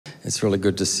It's really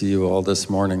good to see you all this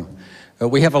morning.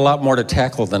 We have a lot more to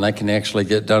tackle than I can actually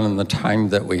get done in the time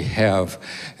that we have.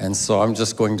 And so I'm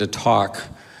just going to talk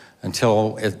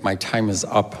until my time is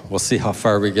up. We'll see how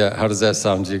far we get. How does that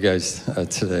sound to you guys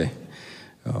today?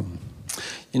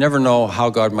 You never know how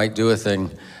God might do a thing.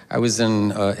 I was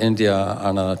in India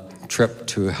on a trip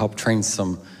to help train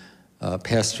some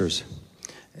pastors.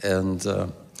 And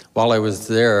while I was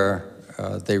there,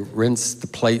 they rinsed the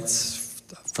plates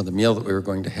for the meal that we were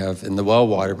going to have in the well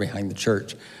water behind the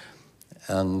church.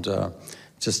 And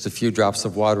just a few drops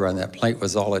of water on that plate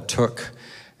was all it took.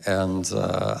 And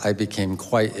I became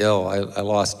quite ill. I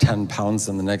lost 10 pounds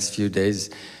in the next few days.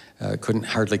 Couldn't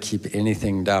hardly keep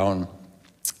anything down.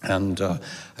 And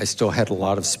I still had a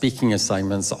lot of speaking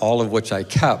assignments, all of which I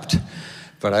kept.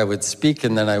 But I would speak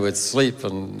and then I would sleep,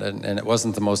 and it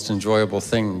wasn't the most enjoyable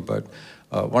thing. But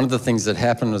one of the things that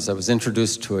happened was I was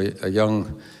introduced to a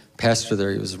young pastor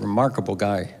there. He was a remarkable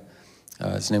guy.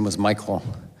 His name was Michael.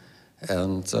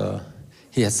 And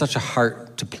he had such a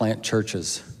heart to plant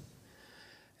churches.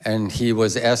 And he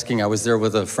was asking, I was there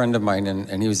with a friend of mine,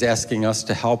 and he was asking us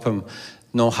to help him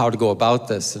know how to go about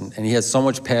this. And he had so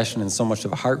much passion and so much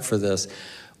of a heart for this.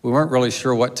 We weren't really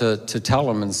sure what to tell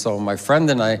him. And so my friend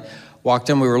and I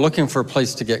walked in. We were looking for a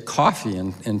place to get coffee,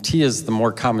 and tea is the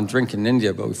more common drink in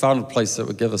India, but we found a place that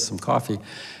would give us some coffee.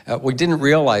 We didn't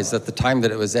realize at the time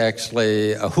that it was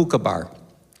actually a hookah bar.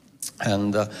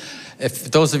 And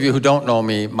if those of you who don't know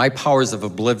me, my powers of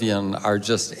oblivion are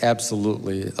just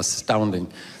absolutely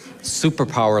astounding,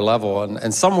 superpower level.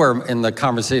 And somewhere in the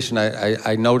conversation,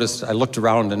 I noticed, I looked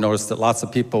around and noticed that lots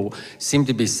of people seemed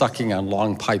to be sucking on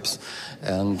long pipes,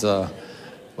 and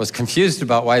was confused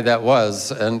about why that was.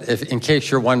 And in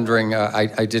case you're wondering,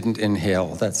 I didn't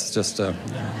inhale. That's just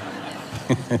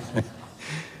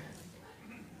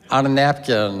On a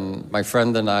napkin, my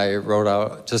friend and I wrote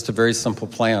out just a very simple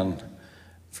plan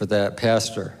for that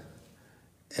pastor.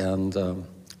 And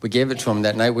we gave it to him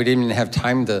that night. We didn't even have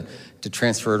time to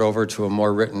transfer it over to a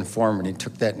more written form. And he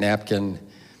took that napkin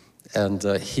and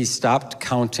he stopped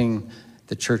counting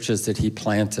the churches that he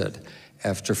planted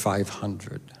after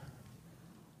 500.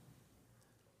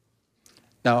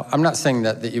 Now, I'm not saying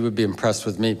that you would be impressed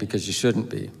with me, because you shouldn't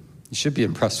be. You should be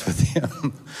impressed with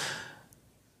him.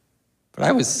 But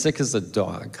I was sick as a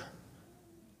dog.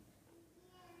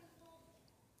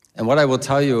 And what I will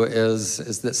tell you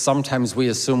is that sometimes we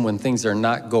assume when things are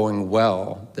not going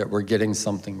well that we're getting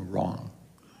something wrong.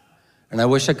 And I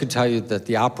wish I could tell you that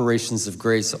the operations of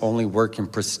grace only work in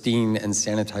pristine and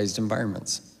sanitized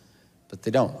environments, but they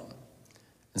don't.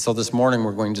 And so this morning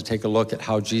we're going to take a look at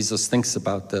how Jesus thinks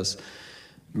about this.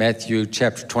 Matthew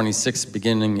chapter 26,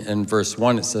 beginning in verse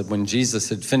 1, it said, when Jesus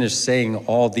had finished saying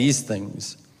all these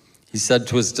things, he said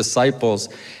to his disciples,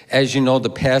 as you know, the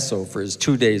Passover is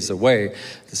 2 days away.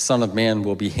 The Son of Man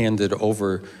will be handed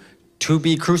over to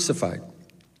be crucified.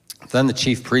 Then the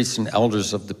chief priests and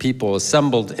elders of the people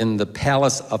assembled in the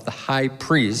palace of the high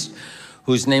priest,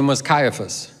 whose name was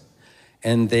Caiaphas.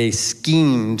 And they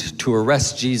schemed to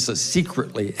arrest Jesus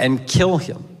secretly and kill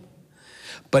him.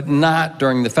 But not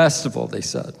during the festival, they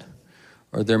said,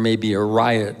 or there may be a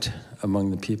riot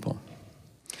among the people.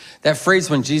 That phrase,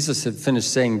 when Jesus had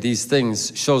finished saying these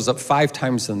things, shows up 5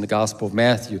 times in the Gospel of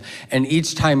Matthew. And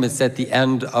each time it's at the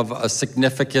end of a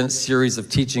significant series of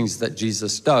teachings that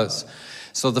Jesus does.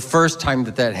 So the first time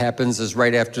that happens is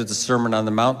right after the Sermon on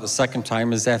the Mount. The second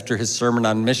time is after his Sermon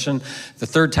on Mission. The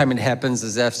third time it happens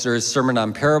is after his Sermon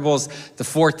on Parables. The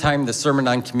fourth time, the Sermon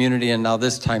on Community. And now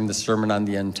this time, the Sermon on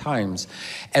the End Times.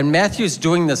 And Matthew's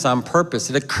doing this on purpose.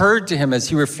 It occurred to him as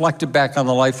he reflected back on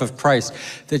the life of Christ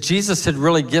that Jesus had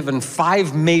really given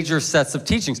 5 major sets of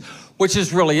teachings, which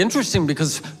is really interesting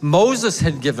because Moses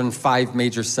had given 5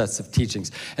 major sets of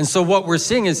teachings. And so what we're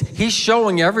seeing is he's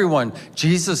showing everyone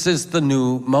Jesus is the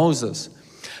new Moses.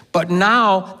 But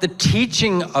now the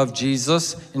teaching of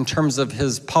Jesus in terms of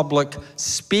his public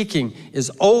speaking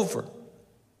is over.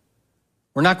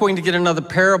 We're not going to get another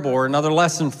parable or another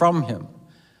lesson from him.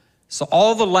 So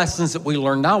all the lessons that we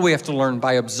learn now, we have to learn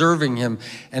by observing him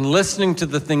and listening to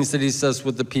the things that he says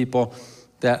with the people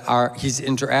that he's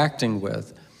interacting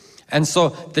with. And so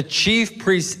the chief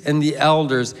priests and the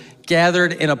elders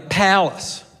gathered in a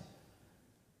palace.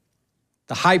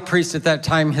 The high priest at that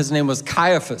time, his name was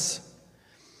Caiaphas.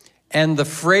 And the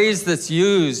phrase that's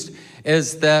used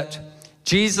is that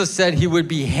Jesus said he would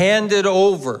be handed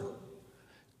over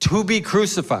to be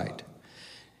crucified.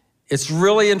 It's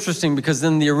really interesting because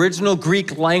in the original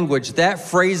Greek language, that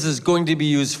phrase is going to be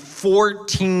used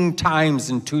 14 times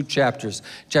in 2 chapters,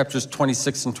 chapters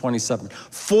 26 and 27.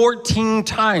 14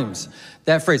 times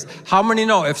That phrase. How many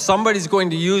know if somebody's going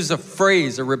to use a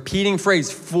phrase, a repeating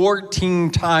phrase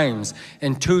 14 times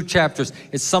in 2 chapters,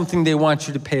 it's something they want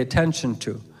you to pay attention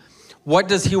to. What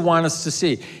does he want us to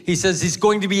see? He says he's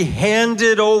going to be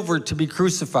handed over to be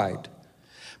crucified.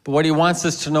 But what he wants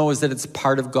us to know is that it's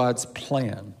part of God's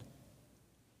plan.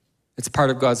 It's part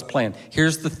of God's plan.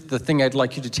 Here's the thing I'd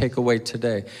like you to take away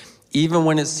today. Even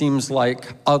when it seems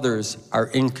like others are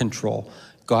in control,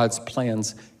 God's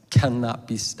plans cannot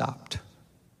be stopped.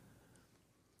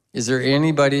 Is there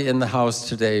anybody in the house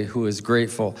today who is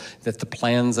grateful that the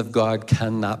plans of God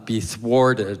cannot be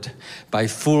thwarted by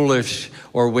foolish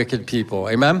or wicked people?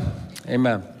 Amen?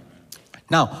 Amen.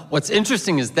 Now, what's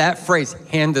interesting is that phrase,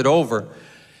 handed over,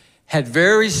 had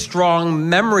very strong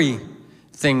memory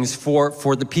things for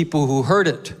the people who heard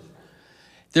it.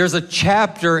 There's a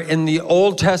chapter in the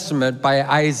Old Testament by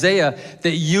Isaiah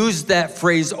that used that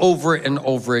phrase over and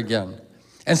over again.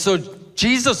 And so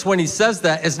Jesus, when he says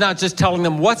that, is not just telling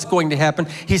them what's going to happen,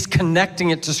 he's connecting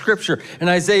it to Scripture. In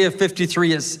Isaiah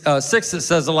 53:6, it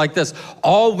says it like this: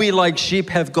 all we like sheep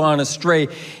have gone astray.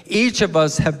 Each of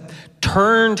us have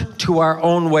turned to our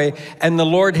own way, and the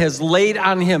Lord has laid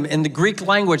on him. In the Greek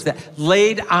language, that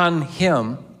laid on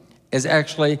him is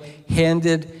actually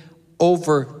handed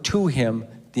over to him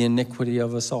the iniquity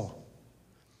of us all.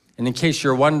 And in case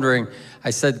you're wondering,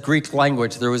 I said Greek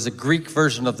language. There was a Greek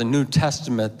version of the New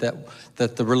Testament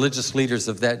that the religious leaders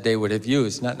of that day would have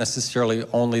used, not necessarily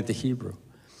only the Hebrew.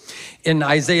 In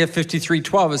Isaiah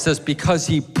 53:12, it says, because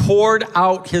he poured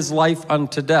out his life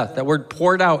unto death. That word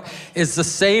poured out is the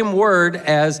same word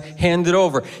as handed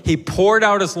over. He poured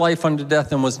out his life unto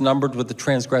death and was numbered with the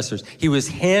transgressors. He was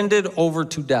handed over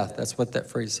to death. That's what that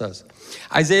phrase says.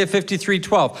 Isaiah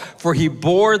 53:12, for he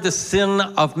bore the sin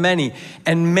of many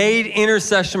and made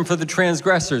intercession for the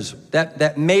transgressors.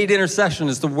 That made intercession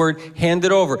is the word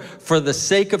handed over. For the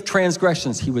sake of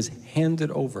transgressions, he was handed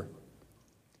over.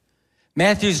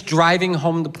 Matthew's driving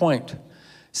home the point.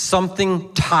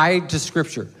 Something tied to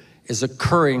Scripture is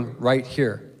occurring right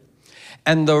here.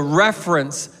 And the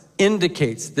reference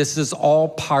indicates this is all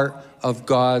part of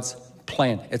God's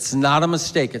plan. It's not a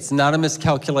mistake. It's not a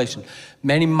miscalculation.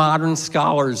 Many modern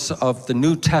scholars of the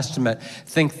New Testament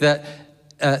think that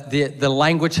the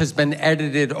language has been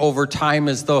edited over time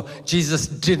as though Jesus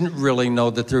didn't really know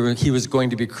that he was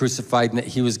going to be crucified and that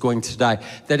he was going to die,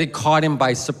 that it caught him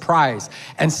by surprise.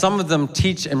 And some of them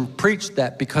teach and preach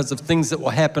that because of things that will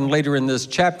happen later in this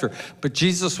chapter. But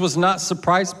Jesus was not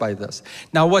surprised by this.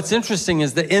 Now, what's interesting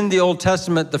is that in the Old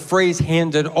Testament, the phrase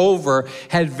handed over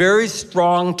had very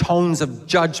strong tones of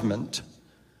judgment.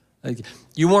 Like,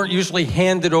 you weren't usually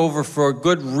handed over for a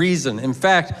good reason. In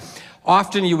fact,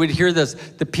 often you would hear this: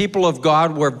 the people of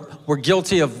God were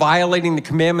guilty of violating the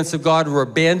commandments of God, were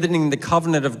abandoning the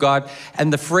covenant of God.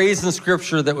 And the phrase in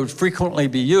Scripture that would frequently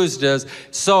be used is,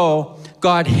 so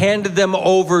God handed them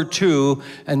over to,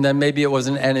 and then maybe it was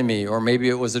an enemy, or maybe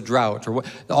it was a drought, or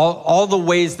all the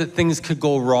ways that things could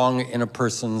go wrong in a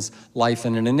person's life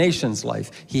and in a nation's life.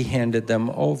 He handed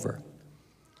them over.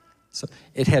 So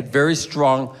it had very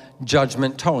strong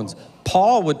judgment tones.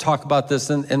 Paul would talk about this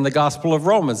in the Gospel of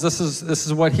Romans. This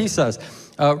is what he says.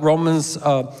 Romans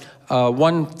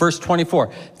 1, verse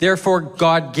 24. Therefore,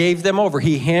 God gave them over.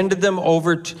 He handed them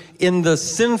over in the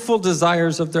sinful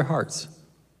desires of their hearts.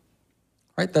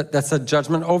 Right? That's a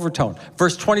judgment overtone.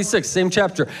 Verse 26, same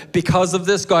chapter. Because of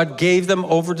this, God gave them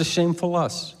over to shameful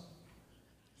lusts.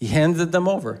 He handed them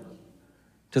over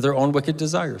to their own wicked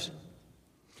desires.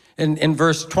 In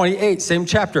verse 28, same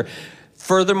chapter.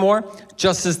 Furthermore,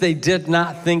 just as they did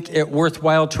not think it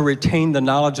worthwhile to retain the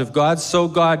knowledge of God, so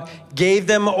God gave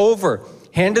them over,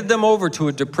 handed them over to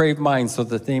a depraved mind so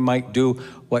that they might do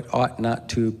what ought not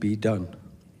to be done.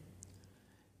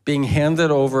 Being handed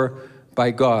over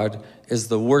by God is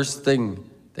the worst thing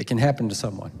that can happen to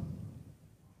someone.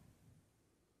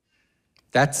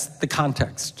 That's the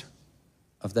context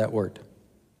of that word.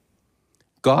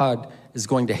 God is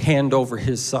going to hand over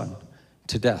his son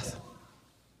to death.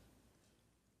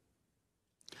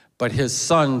 But his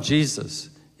son, Jesus,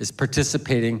 is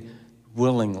participating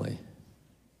willingly.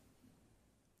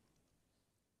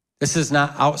 This is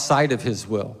not outside of his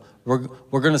will. We're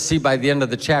going to see by the end of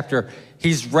the chapter,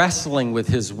 he's wrestling with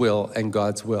his will and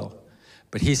God's will.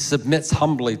 But he submits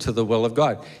humbly to the will of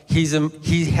God. He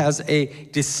has a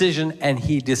decision, and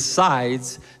he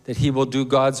decides that he will do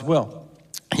God's will.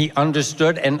 He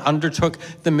understood and undertook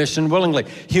the mission willingly.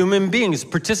 Human beings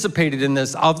participated in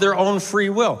this of their own free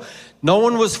will. No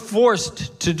one was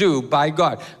forced to do by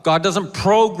God. God doesn't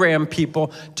program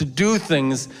people to do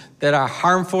things that are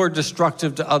harmful or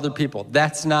destructive to other people.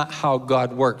 That's not how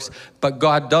God works. But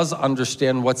God does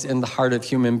understand what's in the heart of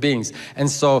human beings. And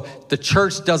so the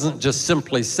church doesn't just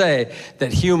simply say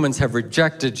that humans have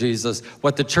rejected Jesus.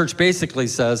 What the church basically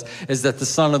says is that the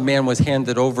Son of Man was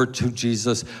handed over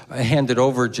Jesus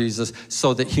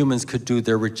so that humans could do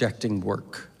their rejecting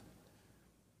work.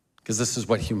 Because this is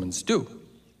what humans do.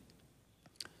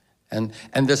 And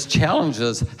this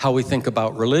challenges how we think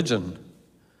about religion.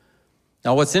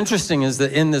 Now, what's interesting is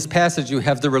that in this passage, you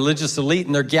have the religious elite,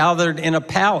 and they're gathered in a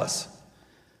palace.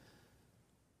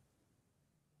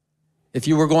 If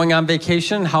you were going on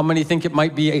vacation, how many think it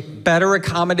might be better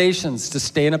accommodations to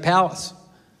stay in a palace?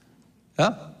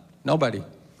 Huh? Nobody.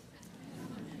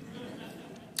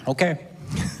 Okay.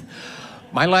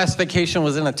 My last vacation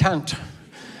was in a tent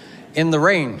in the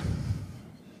rain.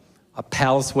 A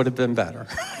palace would have been better.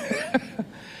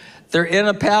 They're in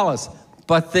a palace,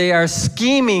 but they are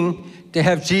scheming to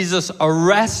have Jesus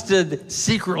arrested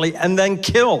secretly and then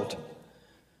killed.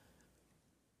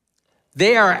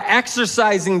 They are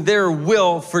exercising their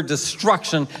will for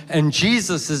destruction, and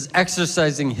Jesus is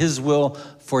exercising his will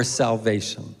for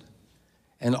salvation.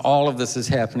 And all of this is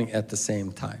happening at the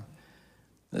same time.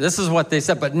 This is what they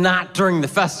said, but not during the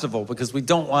festival, because we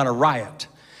don't want to riot.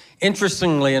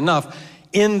 Interestingly enough,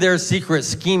 in their secret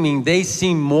scheming, they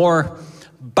seem more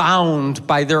bound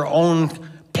by their own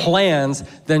plans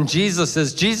than Jesus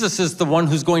is. Jesus is the one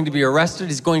who's going to be arrested,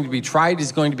 he's going to be tried,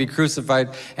 he's going to be crucified,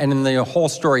 and in the whole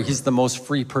story, he's the most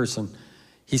free person.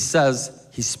 He says,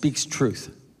 he speaks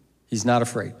truth. He's not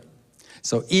afraid.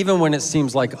 So even when it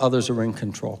seems like others are in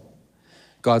control,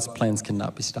 God's plans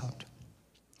cannot be stopped.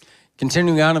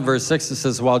 Continuing on in verse 6, it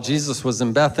says, while Jesus was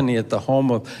in Bethany at the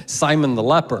home of Simon the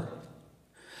leper,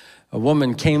 a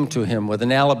woman came to him with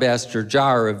an alabaster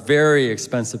jar of very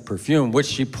expensive perfume, which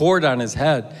she poured on his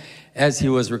head as he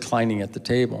was reclining at the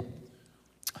table.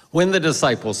 When the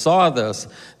disciples saw this,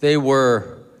 they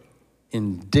were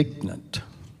indignant.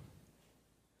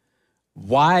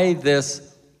 Why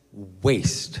this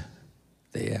waste?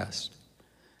 They asked.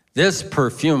 This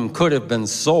perfume could have been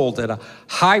sold at a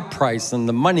high price and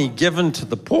the money given to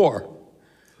the poor.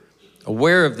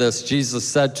 Aware of this, Jesus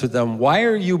said to them, why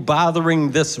are you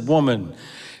bothering this woman?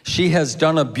 She has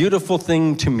done a beautiful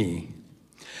thing to me.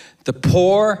 The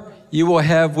poor you will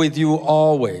have with you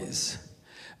always,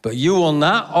 but you will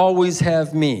not always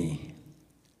have me.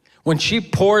 When she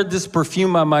poured this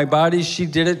perfume on my body, she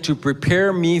did it to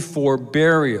prepare me for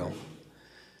burial.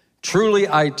 Truly,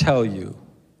 I tell you,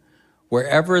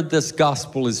 wherever this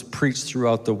gospel is preached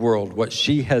throughout the world, what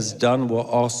she has done will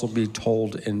also be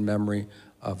told in memory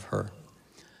of her.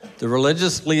 The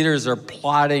religious leaders are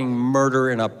plotting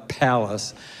murder in a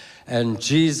palace, and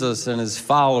Jesus and his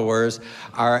followers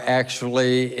are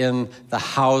actually in the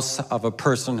house of a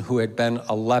person who had been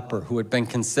a leper, who had been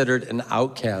considered an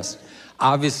outcast.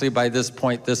 Obviously, by this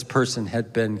point, this person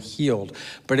had been healed.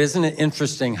 But isn't it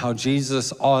interesting how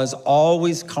Jesus is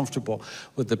always comfortable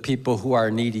with the people who are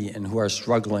needy and who are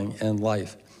struggling in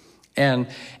life? And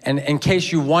in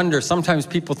case you wonder, sometimes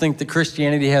people think that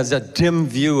Christianity has a dim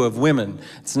view of women.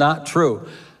 It's not true.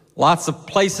 Lots of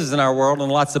places in our world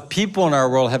and lots of people in our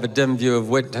world have a dim view of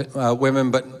women,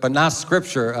 but not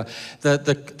Scripture.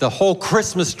 The whole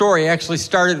Christmas story actually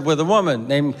started with a woman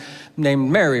named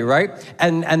Mary, right?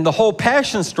 And the whole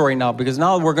Passion story now, because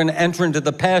now we're going to enter into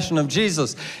the Passion of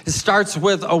Jesus. It starts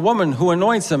with a woman who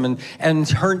anoints him, and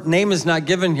her name is not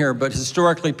given here, but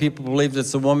historically people believe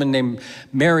it's a woman named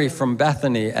Mary from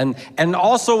Bethany. And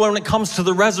also when it comes to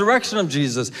the resurrection of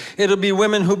Jesus, it'll be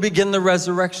women who begin the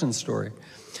resurrection story.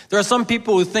 There are some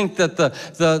people who think that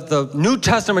the New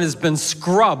Testament has been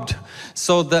scrubbed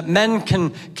so that men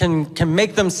can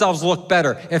make themselves look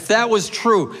better. If that was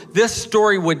true, this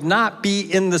story would not be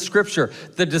in the Scripture.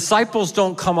 The disciples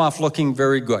don't come off looking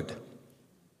very good.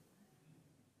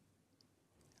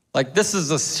 Like, this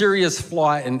is a serious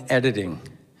flaw in editing,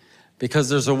 because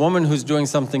there's a woman who's doing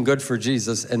something good for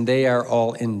Jesus, and they are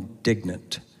all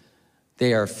indignant.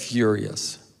 They are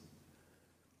furious.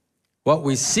 What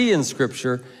we see in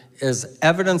Scripture is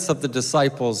evidence of the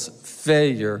disciples'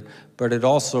 failure, but it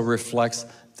also reflects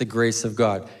the grace of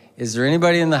God. Is there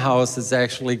anybody in the house that's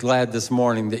actually glad this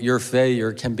morning that your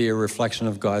failure can be a reflection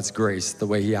of God's grace, the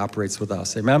way he operates with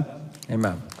us? Amen?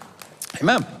 Amen.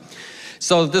 Amen.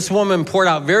 So this woman poured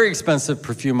out very expensive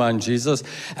perfume on Jesus,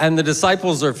 and the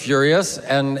disciples are furious,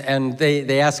 and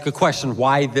they ask a question,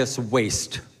 why this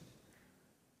waste?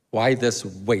 Why this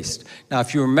waste? Now,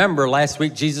 if you remember, last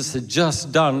week, Jesus had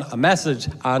just done a message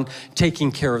on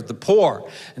taking care of the poor.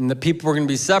 And the people were going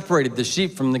to be separated, the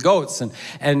sheep from the goats.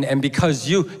 And because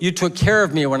you took care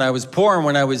of me when I was poor and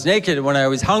when I was naked and when I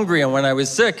was hungry and when I was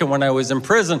sick and when I was in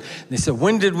prison. And they said,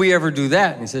 when did we ever do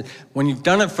that? And he said, when you've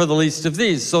done it for the least of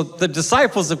these. So the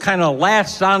disciples have kind of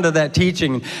latched onto that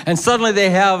teaching. And suddenly they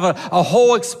have a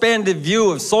whole expanded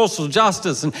view of social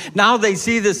justice. And now they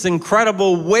see this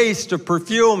incredible waste of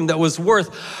perfume that was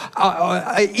worth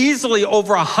easily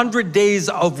over 100 days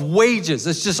of wages.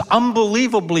 It's just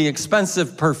unbelievably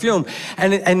expensive perfume.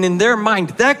 And in their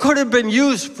mind, that could have been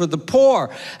used for the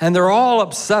poor. And they're all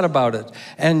upset about it.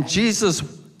 And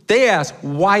they ask,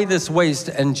 why this waste?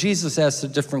 And Jesus asks a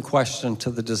different question to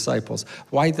the disciples.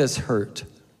 Why this hurt?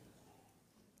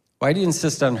 Why do you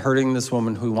insist on hurting this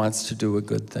woman who wants to do a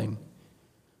good thing?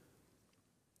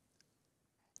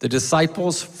 The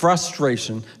disciples'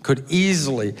 frustration could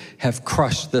easily have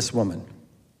crushed this woman.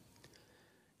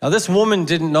 Now, this woman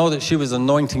didn't know that she was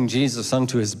anointing Jesus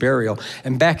unto his burial.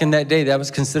 And back in that day, that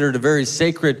was considered a very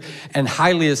sacred and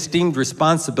highly esteemed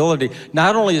responsibility.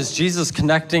 Not only is Jesus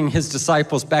connecting his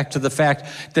disciples back to the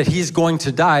fact that he's going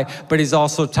to die, but he's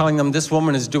also telling them this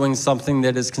woman is doing something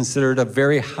that is considered a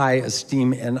very high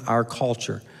esteem in our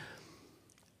culture.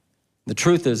 The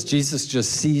truth is, Jesus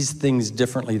just sees things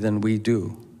differently than we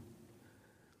do.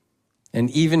 And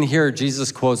even here,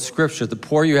 Jesus quotes scripture, the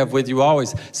poor you have with you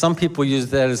always. Some people use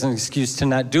that as an excuse to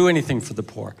not do anything for the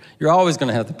poor. You're always going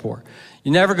to have the poor.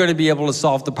 You're never going to be able to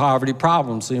solve the poverty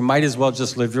problem, so you might as well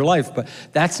just live your life. But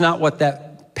that's not what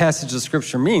that passage of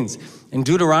scripture means. In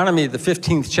Deuteronomy, the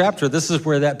 15th chapter, this is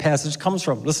where that passage comes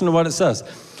from. Listen to what it says.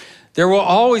 There will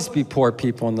always be poor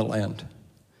people in the land.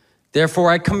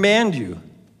 Therefore, I command you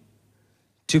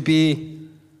to be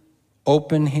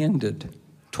open-handed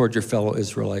toward your fellow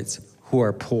Israelites who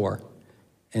are poor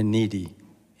and needy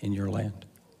in your land.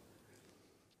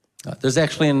 There's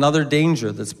actually another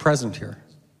danger that's present here.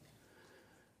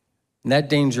 And that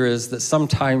danger is that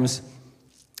sometimes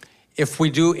if we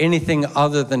do anything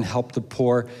other than help the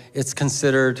poor, it's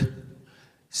considered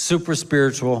super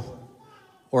spiritual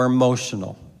or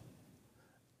emotional.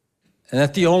 And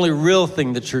that the only real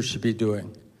thing the church should be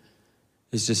doing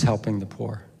is just helping the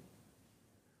poor.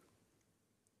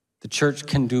 The church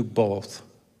can do both.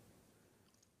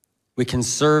 We can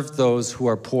serve those who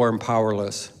are poor and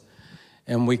powerless,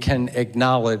 and we can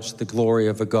acknowledge the glory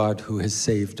of a God who has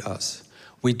saved us.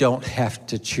 We don't have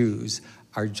to choose.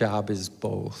 Our job is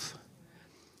both.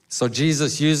 So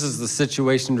Jesus uses the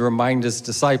situation to remind his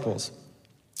disciples.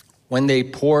 When she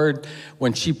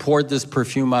poured this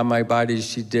perfume on my body,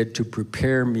 she did to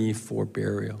prepare me for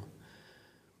burial.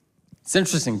 It's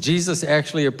interesting. Jesus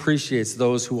actually appreciates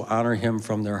those who honor him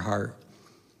from their heart.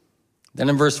 Then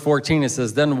in verse 14, it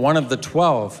says, then one of the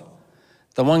 12,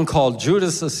 the one called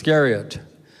Judas Iscariot.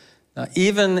 Now,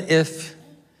 even if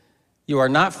you are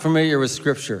not familiar with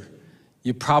Scripture,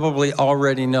 you probably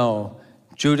already know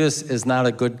Judas is not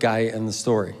a good guy in the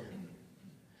story.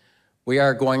 We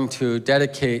are going to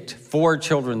dedicate 4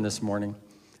 children this morning,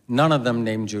 none of them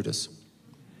named Judas.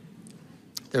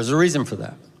 There's a reason for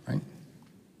that,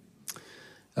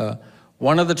 right?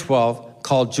 One of the 12,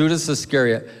 called Judas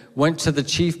Iscariot, went to the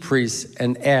chief priests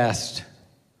and asked,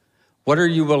 what are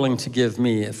you willing to give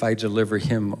me if I deliver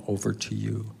him over to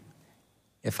you,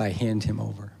 if I hand him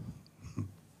over?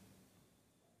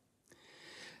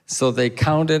 So they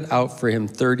counted out for him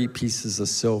 30 pieces of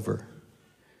silver.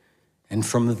 And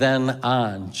from then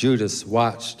on, Judas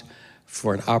watched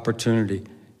for an opportunity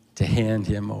to hand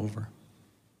him over.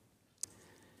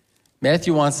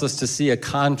 Matthew wants us to see a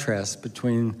contrast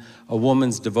between a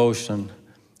woman's devotion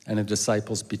and a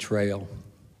disciple's betrayal.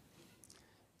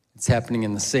 It's happening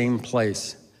in the same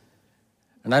place.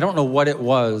 And I don't know what it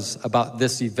was about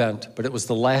this event, but it was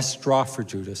the last straw for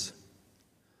Judas.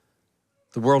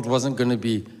 The world wasn't going to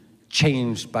be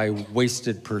changed by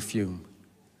wasted perfume.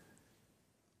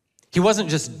 He wasn't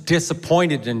just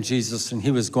disappointed in Jesus and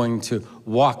he was going to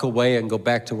walk away and go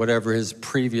back to whatever his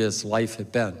previous life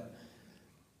had been.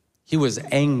 He was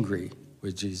angry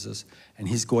with Jesus, and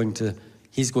he's going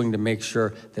to make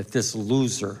sure that this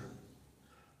loser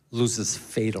loses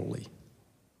fatally.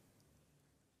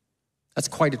 That's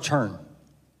quite a turn.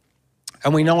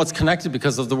 And we know it's connected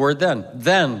because of the word then.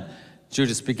 Then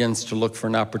Judas begins to look for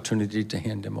an opportunity to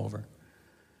hand him over.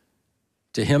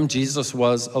 To him, Jesus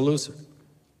was a loser.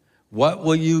 What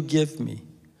will you give me?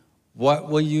 What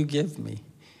will you give me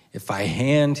if I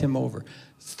hand him over?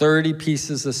 30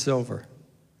 pieces of silver.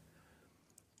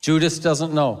 Judas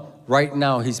doesn't know. Right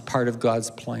now, he's part of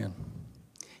God's plan.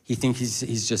 He thinks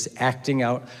he's just acting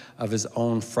out of his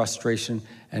own frustration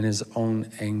and his own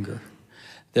anger.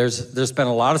 There's been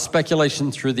a lot of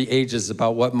speculation through the ages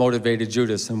about what motivated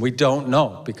Judas, and we don't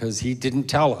know because he didn't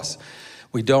tell us.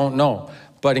 We don't know.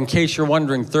 But in case you're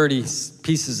wondering, 30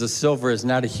 pieces of silver is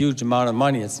not a huge amount of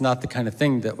money. It's not the kind of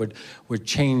thing that would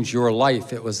change your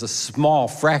life. It was a small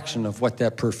fraction of what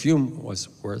that perfume was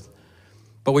worth.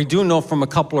 But we do know from a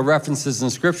couple of references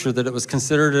in Scripture that it was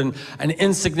considered an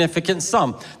insignificant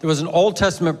sum. There was an Old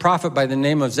Testament prophet by the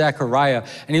name of Zechariah,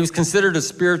 and he was considered a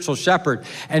spiritual shepherd.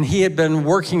 And he had been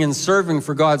working and serving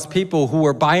for God's people who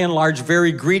were by and large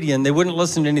very greedy, and they wouldn't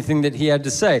listen to anything that he had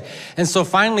to say. And so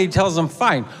finally he tells them,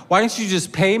 fine, why don't you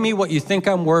just pay me what you think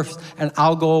I'm worth, and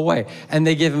I'll go away. And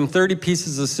they give him 30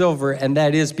 pieces of silver, and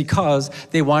that is because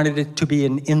they wanted it to be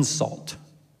an insult.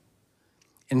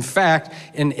 In fact,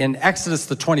 in Exodus,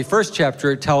 the 21st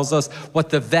chapter, it tells us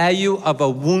what the value of a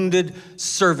wounded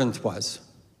servant was.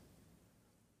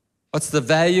 What's the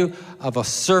value of a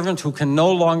servant who can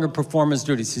no longer perform his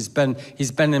duties? He's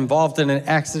been involved in an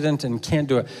accident and can't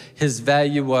do it. His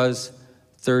value was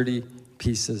 30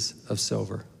 pieces of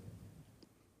silver.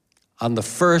 On the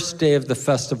first day of the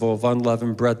festival of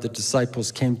unleavened bread, the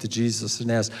disciples came to Jesus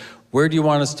and asked, "Where do you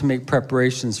want us to make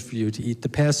preparations for you to eat the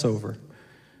Passover?"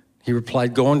 He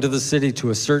replied, "Go into the city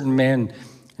to a certain man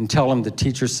and tell him the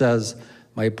teacher says,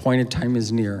 'My appointed time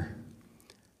is near.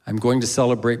 I'm going to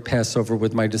celebrate Passover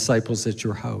with my disciples at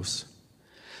your house.'"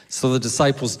 So the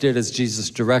disciples did as Jesus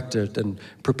directed and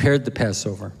prepared the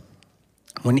Passover.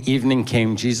 When evening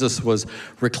came, Jesus was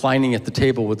reclining at the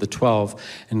table with the 12,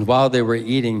 and while they were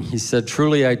eating, he said,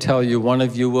 "Truly I tell you, one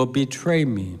of you will betray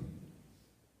me."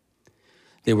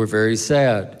 They were very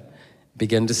sad,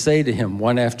 began to say to him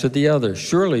one after the other,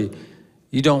 "Surely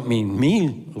you don't mean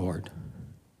me, Lord."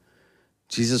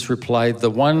 Jesus replied,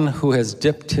 "The one who has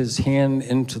dipped his hand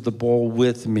into the bowl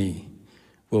with me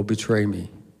will betray me.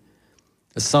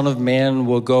 The Son of Man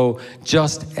will go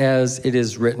just as it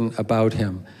is written about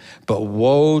him. But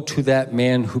woe to that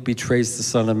man who betrays the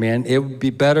Son of Man. It would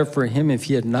be better for him if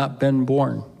he had not been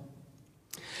born."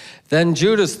 Then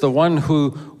Judas, the one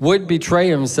who would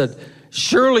betray him, said,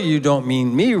 "Surely you don't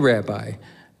mean me, Rabbi."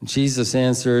 And Jesus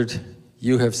answered,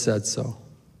 "You have said so."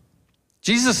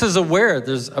 Jesus is aware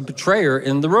there's a betrayer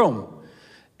in the room,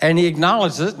 and he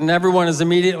acknowledges it, and everyone is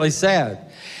immediately sad.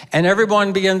 And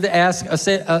everyone began to ask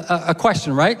a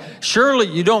question, right? "Surely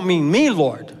you don't mean me,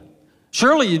 Lord.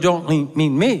 Surely you don't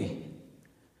mean me."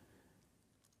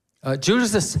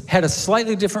 Judas had a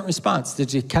slightly different response.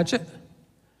 Did you catch it?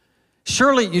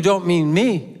 "Surely you don't mean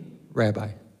me,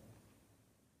 Rabbi."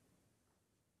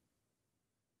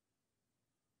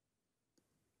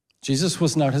 Jesus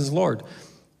was not his Lord.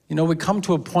 You know, we come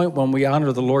to a point when we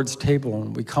honor the Lord's table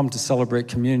and we come to celebrate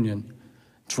communion,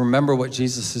 to remember what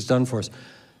Jesus has done for us.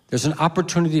 There's an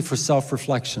opportunity for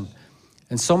self-reflection.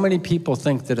 And so many people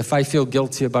think that if I feel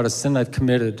guilty about a sin I've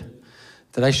committed,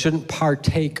 that I shouldn't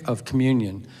partake of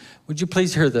communion. Would you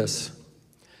please hear this?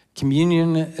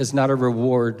 Communion is not a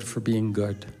reward for being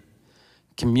good.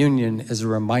 Communion is a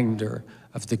reminder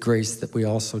of the grace that we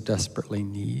also desperately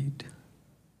need.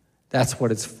 That's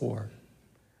what it's for.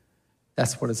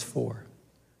 That's what it's for.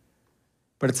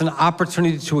 But it's an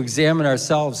opportunity to examine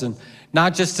ourselves and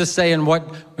not just to say in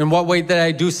what way did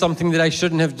I do something that I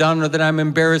shouldn't have done or that I'm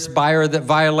embarrassed by or that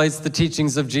violates the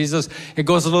teachings of Jesus. It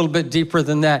goes a little bit deeper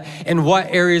than that. In what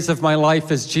areas of my life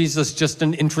is Jesus just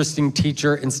an interesting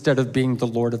teacher instead of being the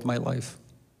Lord of my life?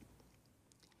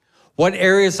 What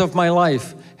areas of my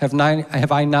life have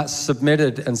I not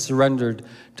submitted and surrendered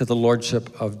to the Lordship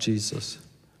of Jesus?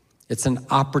 It's an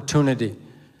opportunity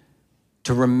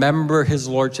to remember his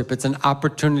Lordship. It's an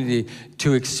opportunity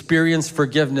to experience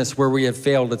forgiveness where we have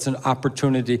failed. It's an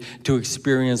opportunity to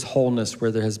experience wholeness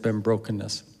where there has been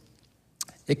brokenness.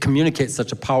 It communicates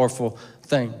such a powerful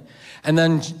thing. And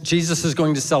then Jesus is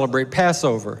going to celebrate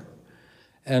Passover.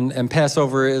 And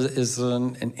Passover is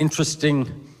an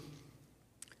interesting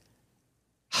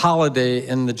holiday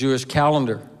in the Jewish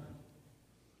calendar.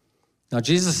 Now,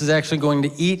 Jesus is actually going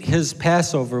to eat his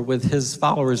Passover with his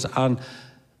followers on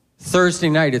Thursday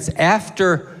night. It's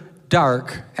after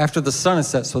dark, after the sun is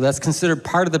set, so that's considered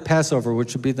part of the Passover,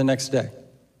 which would be the next day.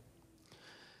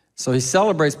 So he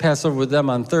celebrates Passover with them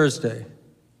on Thursday.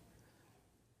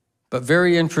 But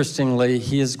very interestingly,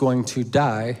 he is going to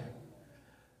die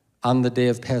on the day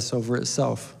of Passover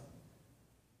itself.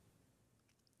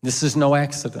 This is no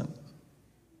accident.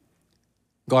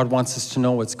 God wants us to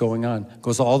know what's going on. It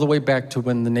goes all the way back to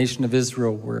when the nation of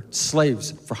Israel were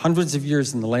slaves for hundreds of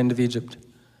years in the land of Egypt.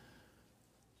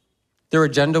 Their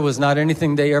agenda was not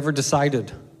anything they ever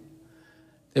decided.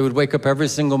 They would wake up every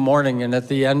single morning, and at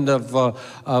the end of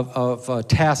a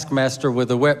taskmaster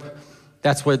with a whip,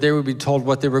 that's where they would be told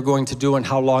what they were going to do and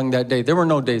how long that day. There were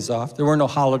no days off. There were no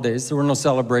holidays. There were no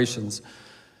celebrations.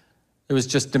 It was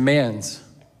just demands,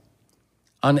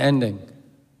 unending,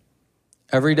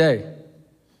 every day.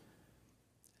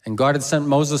 And God had sent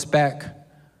Moses back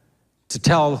to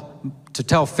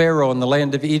tell Pharaoh in the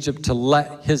land of Egypt to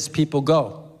let his people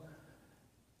go.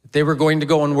 They were going to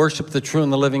go and worship the true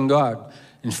and the living God.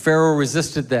 And Pharaoh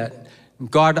resisted that. And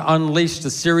God unleashed a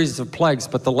series of plagues,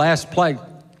 but the last plague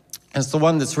is the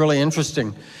one that's really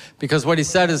interesting, because what he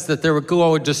said is that there would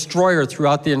go a destroyer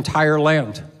throughout the entire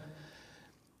land.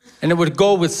 And it would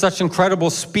go with such incredible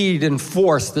speed and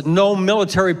force that no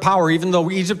military power, even though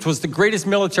Egypt was the greatest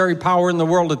military power in the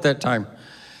world at that time,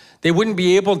 they wouldn't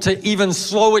be able to even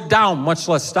slow it down, much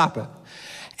less stop it.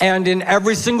 And in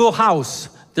every single house,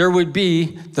 there would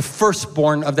be the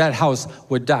firstborn of that house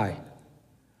would die.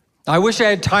 I wish I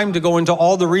had time to go into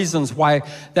all the reasons why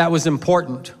that was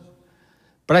important.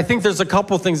 But I think there's a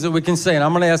couple things that we can say, and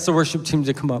I'm going to ask the worship team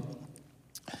to come up.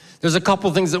 There's a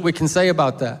couple things that we can say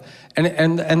about that.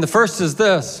 And the first is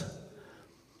this,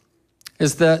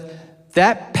 is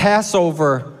that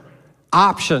Passover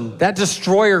option, that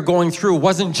destroyer going through,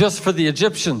 wasn't just for the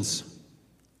Egyptians.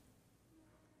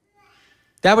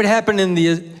 That would happen in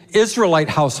the Israelite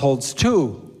households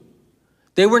too.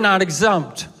 They were not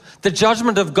exempt. The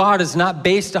judgment of God is not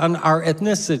based on our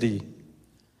ethnicity.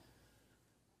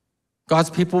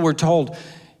 God's people were told,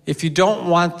 if you don't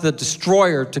want the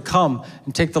destroyer to come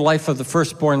and take the life of the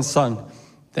firstborn son,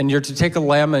 then you're to take a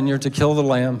lamb and you're to kill the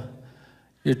lamb.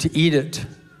 You're to eat it,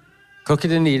 cook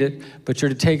it and eat it, but you're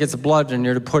to take its blood and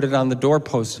you're to put it on the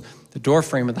doorpost, the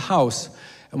doorframe of the house.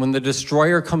 And when the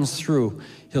destroyer comes through,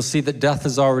 he'll see that death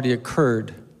has already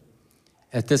occurred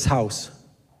at this house,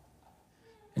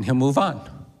 and he'll move on.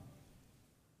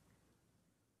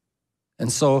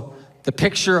 And so the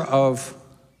picture of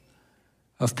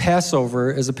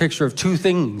Passover is a picture of two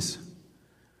things.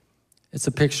 It's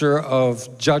a picture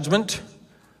of judgment,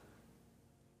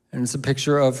 and it's a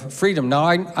picture of freedom. Now,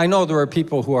 I know there are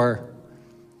people who are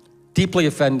deeply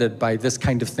offended by this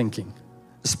kind of thinking,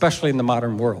 especially in the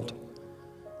modern world.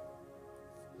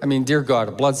 I mean, dear God,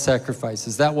 a blood sacrifice,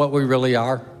 is that what we really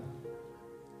are?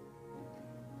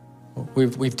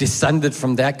 We've descended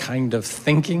from that kind of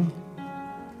thinking.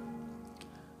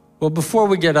 Well, before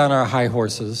we get on our high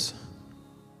horses,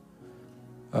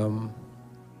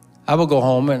 I will go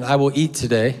home and I will eat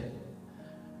today.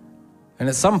 And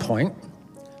at some point,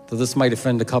 though this might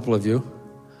offend a couple of you,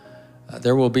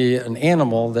 there will be an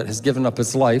animal that has given up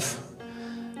its life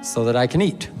so that I can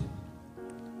eat.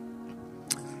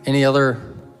 Any other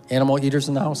animal eaters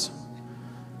in the house?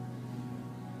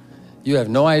 You have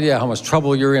no idea how much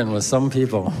trouble you're in with some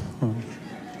people.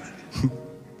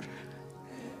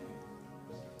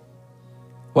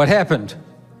 What happened?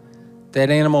 That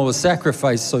animal was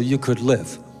sacrificed so you could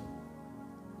live.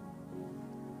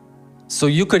 So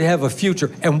you could have a future,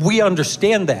 and we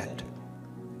understand that.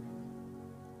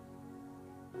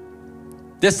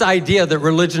 This idea that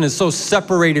religion is so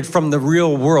separated from the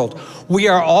real world. We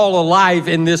are all alive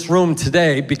in this room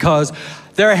today because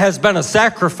there has been a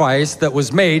sacrifice that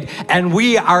was made, and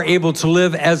we are able to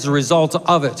live as a result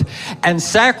of it. And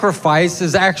sacrifice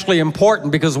is actually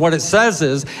important because what it says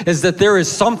is that there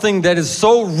is something that is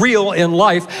so real in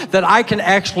life that I can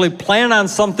actually plan on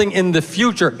something in the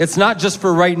future. It's not just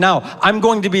for right now. I'm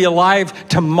going to be alive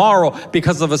tomorrow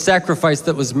because of a sacrifice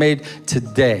that was made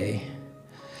today.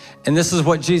 And this is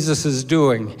what Jesus is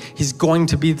doing. He's going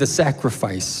to be the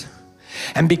sacrifice.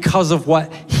 And because of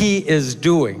what he is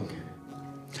doing,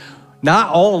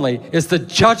 not only is the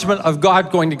judgment of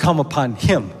God going to come upon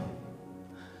him,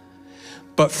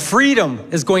 but freedom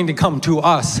is going to come to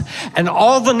us. And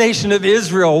all the nation of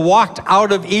Israel walked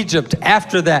out of Egypt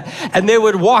after that, and they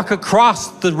would walk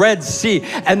across the Red Sea,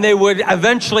 and they would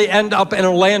eventually end up in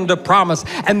a land of promise,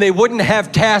 and they wouldn't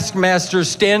have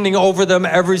taskmasters standing over them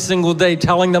every single day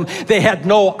telling them they had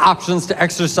no options to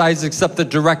exercise except the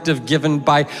directive given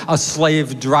by a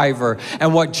slave driver.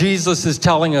 And what Jesus is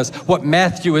telling us, what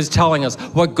Matthew is telling us,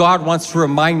 what God wants to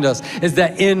remind us is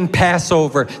that in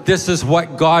Passover, this is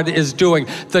what God is doing.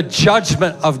 The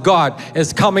judgment of God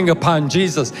is coming upon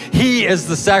Jesus. He is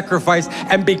the sacrifice,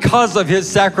 and because of his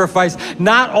sacrifice,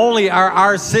 not only are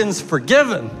our sins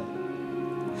forgiven,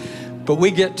 but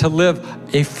we get to live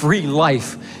a free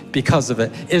life because of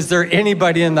it. Is there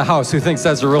anybody in the house who thinks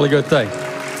that's a really good thing?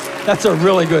 That's a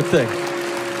really good thing.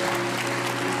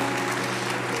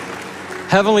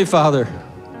 Heavenly Father,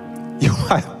 you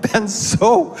have been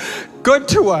so good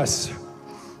to us.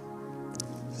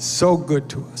 So good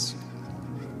to us.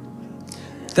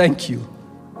 thank you.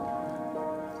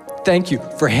 Thank you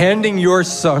for handing your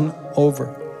son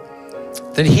over,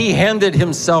 that he handed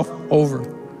himself over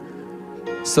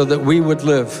so that we would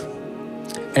live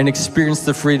and experience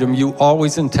the freedom you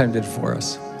always intended for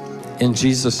us. In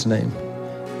Jesus' name,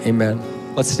 amen.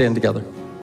 Let's stand together.